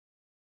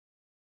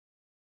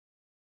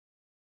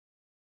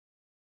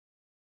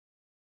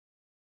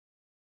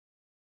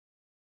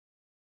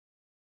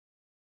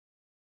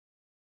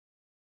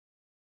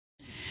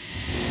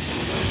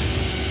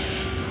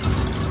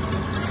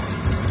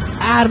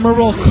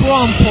Admiral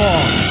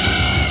Crumple,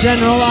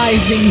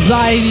 generalized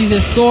anxiety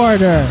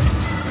disorder,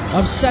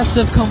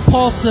 obsessive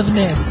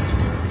compulsiveness,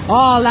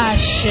 all that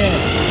shit,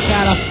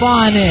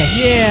 cataphonic,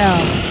 yeah.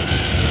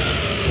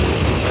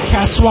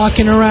 Cats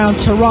walking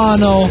around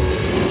Toronto,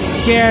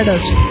 scared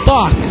as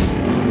fuck,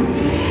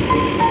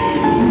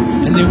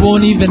 and they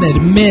won't even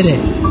admit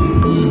it.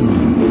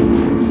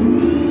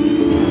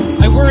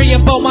 I worry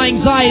about my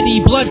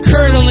anxiety, blood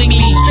curdling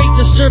me, straight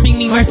disturbing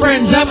me, my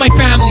friends and my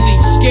family.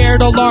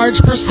 Scared a large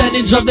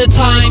percentage of the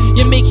time.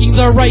 You're making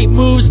the right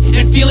moves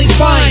and feeling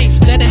fine.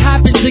 Then it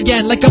happens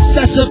again, like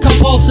obsessive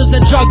compulsives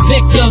and drug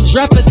victims.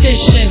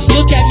 Repetition.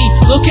 Look at me,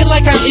 looking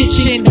like I'm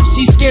itching.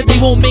 MC scared they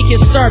won't make it,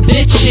 start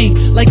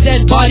bitching. Like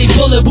dead body,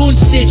 bullet wound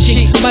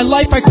stitching. My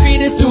life I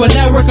created through a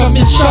network of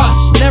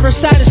mistrust. Never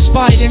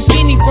satisfied and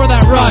fiending for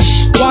that rush.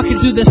 Walking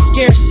through the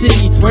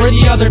Scarecity, where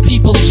the other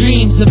people's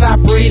dreams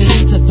evaporated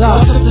into dust.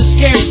 Welcome to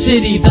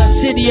Scarecity, the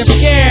city of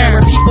scare,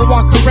 where people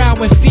walk around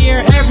with fear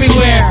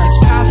everywhere.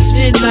 It's past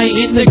midnight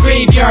in the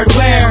graveyard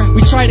where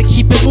we try to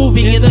keep it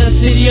moving in the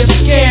city of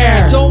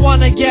scare. I don't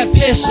wanna get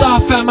pissed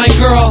off at my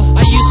girl.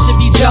 I used to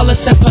be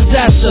jealous and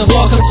possessive.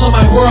 Welcome to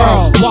my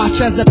world. Watch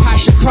as the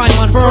passion crime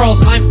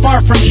unfurls. I'm far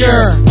from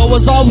pure, but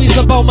was always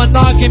about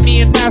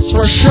monogamy, and that's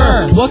for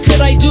sure. What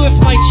could I do if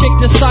my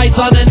chick decides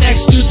on the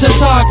next dude to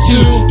talk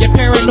to? Get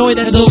paranoid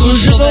and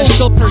delusional that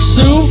she'll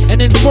pursue? An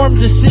informed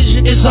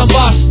decision is a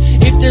must.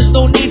 If there's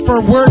no need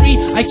for worry,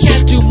 I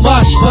can't do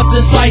much but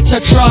decide to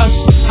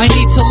trust. I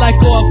need to let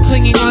go of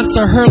clinging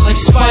onto her like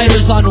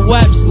spiders on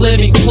webs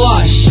living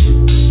plush.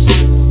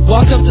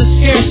 Welcome to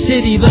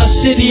Scarecity, the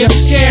city of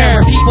scare.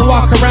 People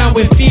walk around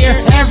with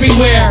fear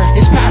everywhere.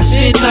 It's past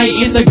midnight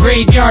in the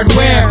graveyard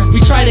where we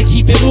try to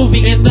keep it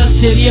moving in the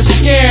city of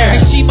scare. I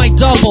see my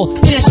double,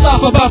 pissed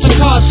off about to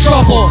cause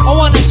trouble. I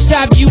wanna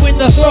stab you in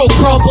the throat,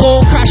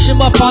 Crumple. Crash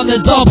him up on the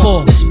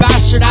double. This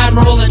bastard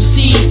Admiral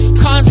MC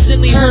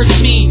constantly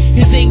hurts me.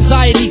 His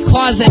anxiety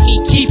claws at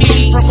me, keeping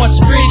me from what's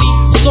pretty.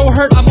 So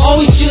hurt, I'm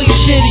always feeling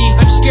shitty.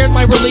 I'm scared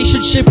my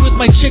relationship with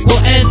my chick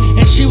will end,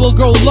 and she will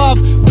grow love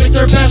with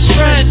her best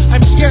friend.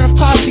 I'm scared of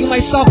tossing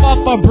myself off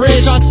a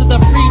bridge onto the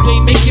freeway,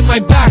 making my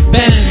back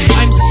bend.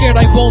 I'm scared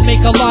I won't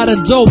make a lot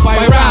of dough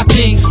by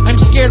rapping. I'm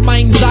scared my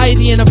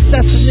anxiety and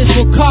obsessiveness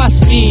will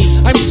cost me.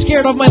 I'm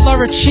scared of my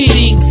lover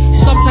cheating.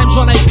 Sometimes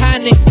when I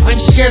panic, I'm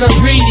scared of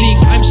breathing.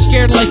 I'm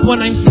scared like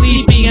when I'm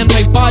sleeping and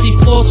my body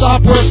floats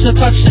upwards to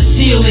touch the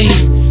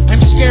ceiling. I'm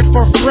scared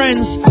for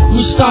friends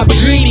who stop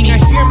dreaming. I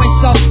fear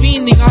myself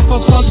fiending off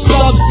of some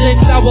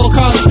substance that will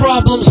cause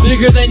problems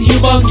bigger than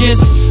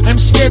humongous. I'm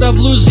scared of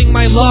losing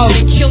my love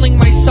and killing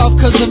myself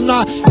cause I'm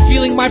not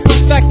feeling my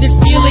perfected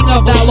feeling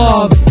of that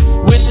love.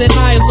 With an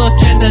eye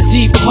look and a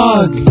deep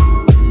hug.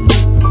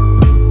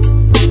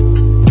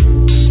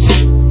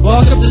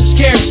 Welcome to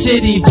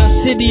Scarecity, the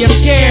city of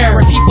scare,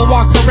 where people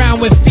walk around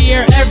with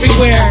fear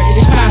everywhere.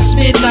 It's past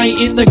midnight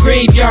in the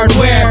graveyard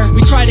where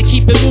we try to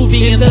keep it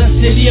moving in the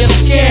city of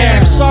scare.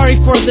 I'm sorry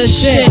for the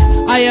shit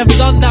I have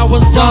done that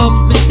was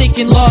dumb,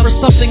 mistaking love for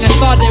something I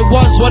thought it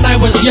was when I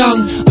was young.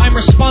 I'm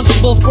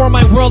responsible for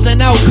my world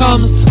and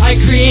outcomes I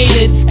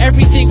created.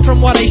 Everything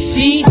from what I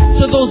see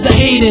to those that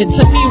hate it.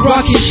 To me,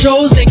 rocking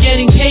shows and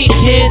getting paid,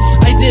 kid.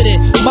 I did it,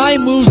 my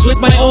moves with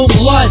my own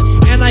blood,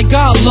 and I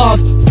got love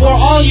for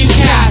all you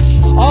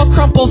cats, all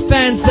Crumple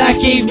fans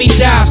that gave me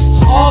daps,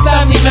 all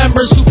family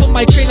members who put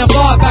my train of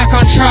thought back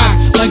on track,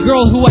 my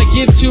girl who I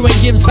give to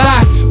and gives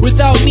back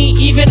without me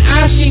even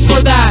asking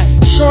for that.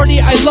 Shorty,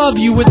 I love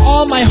you with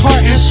all my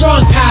heart and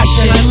strong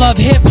passion. I love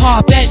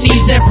hip-hop,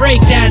 etnies, and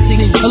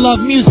breakdancing. I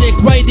love music,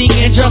 writing,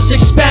 and just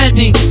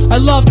expanding. I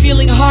love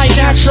feeling high,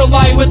 natural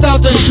light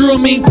without the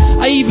shrooming.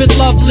 I even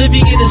love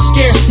living in a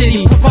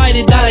Scarecity,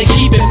 provided that I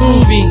keep it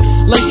moving,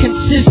 like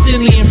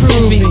consistently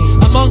improving.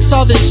 Amongst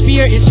all this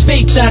fear, it's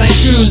faith that I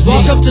choose.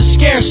 Welcome to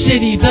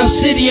Scarecity, the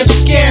city of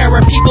scare,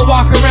 where people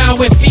walk around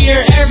with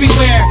fear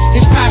everywhere.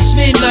 It's past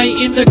midnight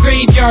in the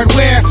graveyard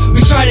where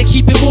we try to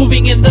keep it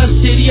moving in the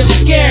city of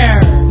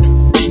scare.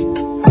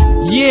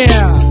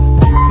 Yeah,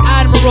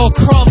 Admiral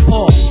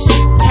Crumple,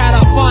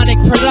 Cataphonic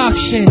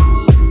Productions,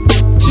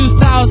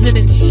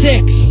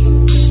 2006.